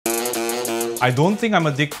I don't think I'm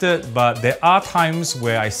addicted, but there are times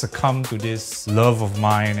where I succumb to this love of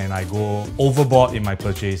mine and I go overboard in my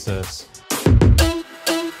purchases.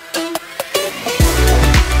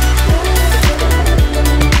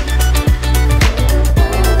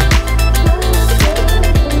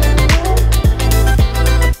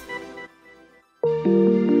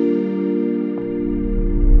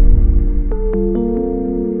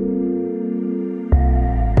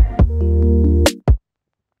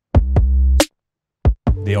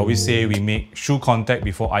 They always say we make shoe contact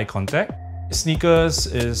before eye contact. Sneakers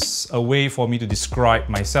is a way for me to describe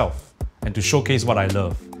myself and to showcase what I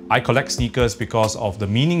love. I collect sneakers because of the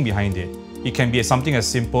meaning behind it. It can be something as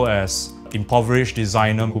simple as impoverished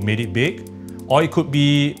designer who made it big, or it could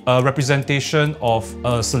be a representation of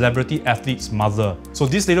a celebrity athlete's mother. So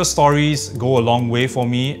these little stories go a long way for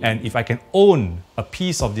me, and if I can own a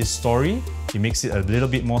piece of this story, it makes it a little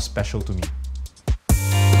bit more special to me.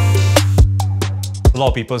 A lot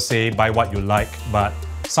of people say buy what you like, but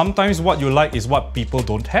sometimes what you like is what people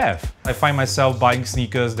don't have. I find myself buying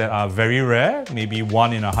sneakers that are very rare, maybe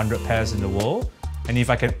 1 in 100 pairs in the world. And if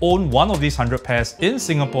I can own one of these 100 pairs in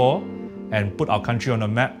Singapore and put our country on the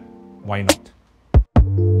map, why not?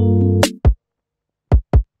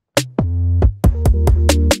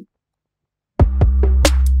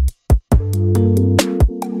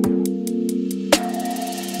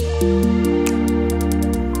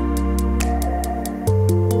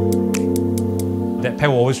 That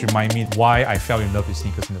pair will always remind me why I fell in love with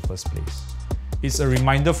sneakers in the first place. It's a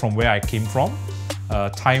reminder from where I came from,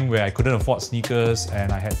 a time where I couldn't afford sneakers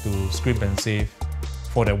and I had to scrimp and save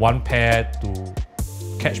for that one pair to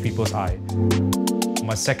catch people's eye.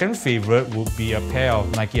 My second favorite would be a pair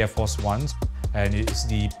of Nike Air Force Ones, and it's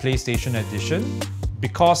the PlayStation edition.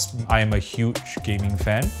 Because I am a huge gaming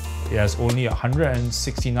fan, it has only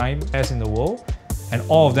 169 pairs in the world, and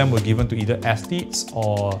all of them were given to either athletes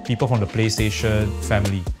or people from the PlayStation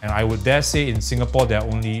family. And I would dare say in Singapore there are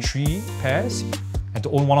only 3 pairs, and to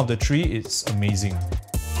own one of the 3, it's amazing.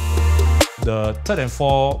 The third and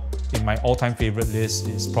fourth in my all-time favorite list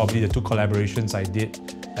is probably the 2 collaborations I did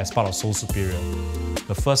as part of Soul Superior.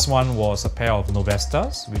 The first one was a pair of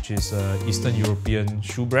Novestas, which is an Eastern European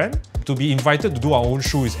shoe brand. To be invited to do our own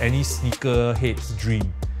shoe is any sneakerhead's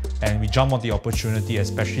dream. And we jumped on the opportunity,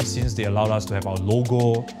 especially since they allowed us to have our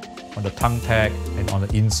logo on the tongue tag and on the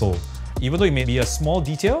insole. Even though it may be a small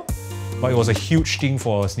detail, but it was a huge thing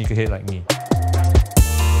for a sneakerhead like me.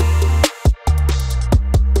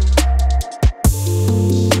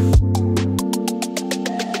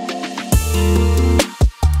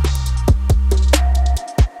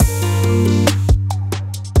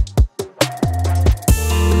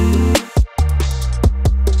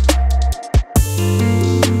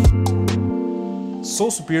 Soul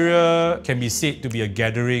Superior can be said to be a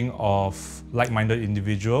gathering of like-minded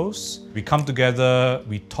individuals. We come together,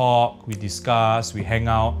 we talk, we discuss, we hang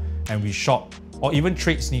out, and we shop or even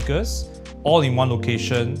trade sneakers, all in one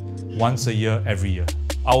location, once a year, every year.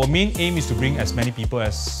 Our main aim is to bring as many people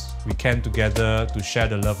as we can together to share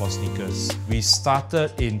the love of sneakers. We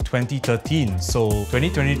started in 2013, so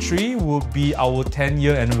 2023 will be our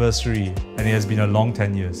 10-year anniversary, and it has been a long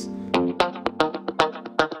 10 years.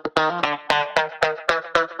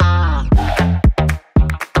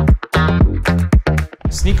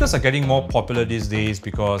 Sneakers are getting more popular these days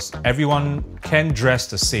because everyone can dress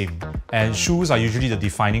the same, and shoes are usually the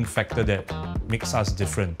defining factor that makes us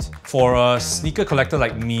different. For a sneaker collector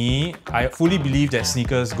like me, I fully believe that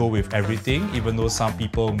sneakers go with everything, even though some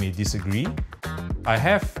people may disagree. I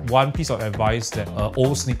have one piece of advice that an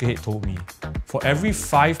old sneakerhead told me. For every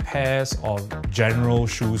 5 pairs of general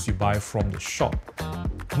shoes you buy from the shop,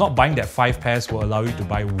 not buying that 5 pairs will allow you to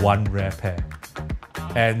buy 1 rare pair.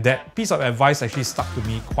 And that piece of advice actually stuck to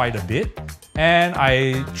me quite a bit, and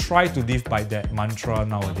I try to live by that mantra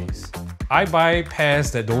nowadays. I buy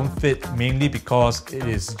pairs that don't fit mainly because it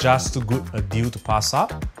is just too good a deal to pass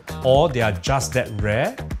up, or they are just that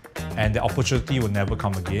rare and the opportunity will never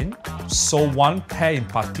come again. So one pair in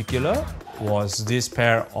particular was this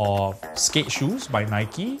pair of skate shoes by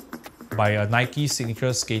Nike, by a Nike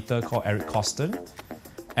signature skater called Eric Coston,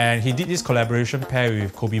 and he did this collaboration pair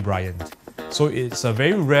with Kobe Bryant. So it's a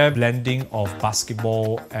very rare blending of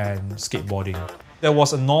basketball and skateboarding. There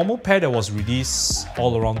was a normal pair that was released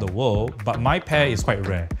all around the world, but my pair is quite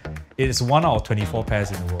rare. It is 1 out of 24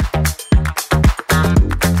 pairs in the world.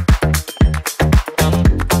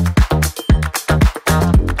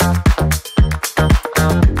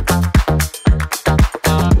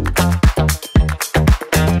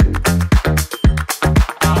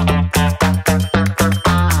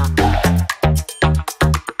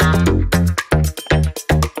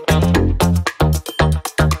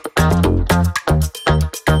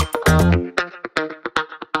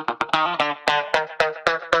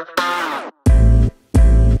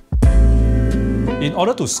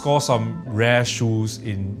 order to score some rare shoes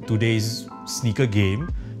in today's sneaker game,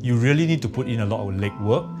 you really need to put in a lot of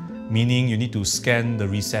legwork, meaning you need to scan the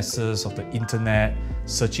recesses of the internet,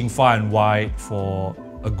 searching far and wide for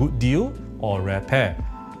a good deal or a rare pair.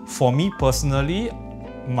 For me personally,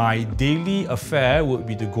 my daily affair would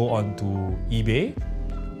be to go onto eBay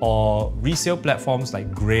or resale platforms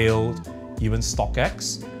like Grailed, even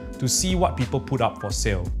StockX, to see what people put up for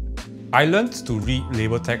sale. I learned to read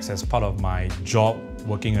label text as part of my job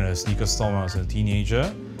working in a sneaker store when I was a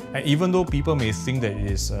teenager. And even though people may think that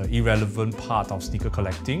it is an irrelevant part of sneaker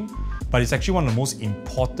collecting, but it's actually one of the most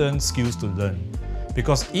important skills to learn.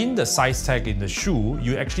 Because in the size tag in the shoe,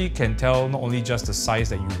 you actually can tell not only just the size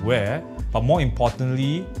that you wear, but more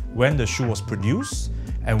importantly, when the shoe was produced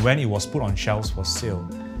and when it was put on shelves for sale.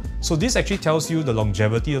 So this actually tells you the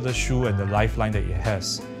longevity of the shoe and the lifeline that it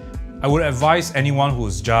has. I would advise anyone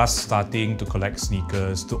who's just starting to collect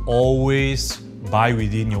sneakers to always buy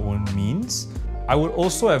within your own means. I would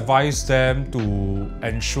also advise them to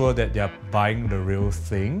ensure that they're buying the real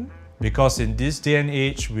thing, because in this day and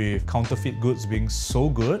age with counterfeit goods being so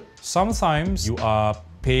good, sometimes you are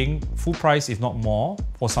paying full price if not more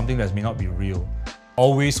for something that may not be real.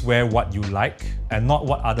 Always wear what you like and not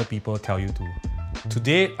what other people tell you to. To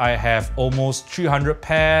date, I have almost 300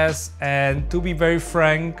 pairs, and to be very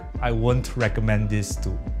frank, I won't recommend this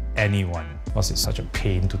to anyone because it's such a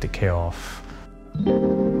pain to take care of.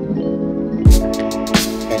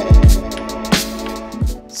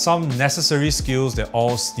 Some necessary skills that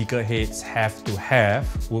all sneakerheads have to have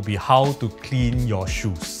will be how to clean your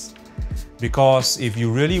shoes. Because if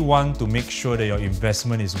you really want to make sure that your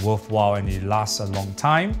investment is worthwhile and it lasts a long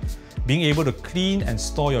time, being able to clean and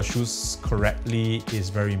store your shoes correctly is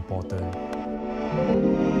very important.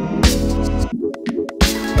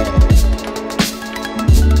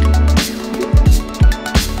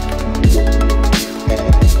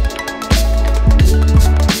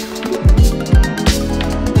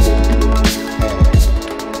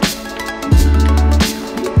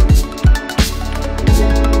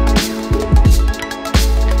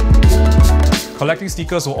 Collecting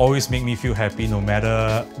sneakers will always make me feel happy no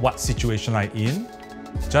matter what situation I'm in.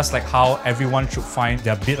 Just like how everyone should find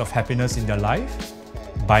their bit of happiness in their life,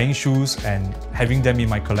 buying shoes and having them in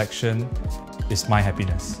my collection is my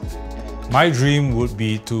happiness. My dream would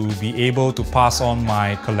be to be able to pass on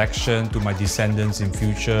my collection to my descendants in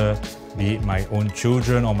future, be it my own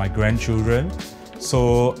children or my grandchildren.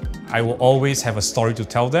 So I will always have a story to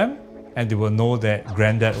tell them and they will know that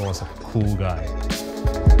Granddad was a cool guy.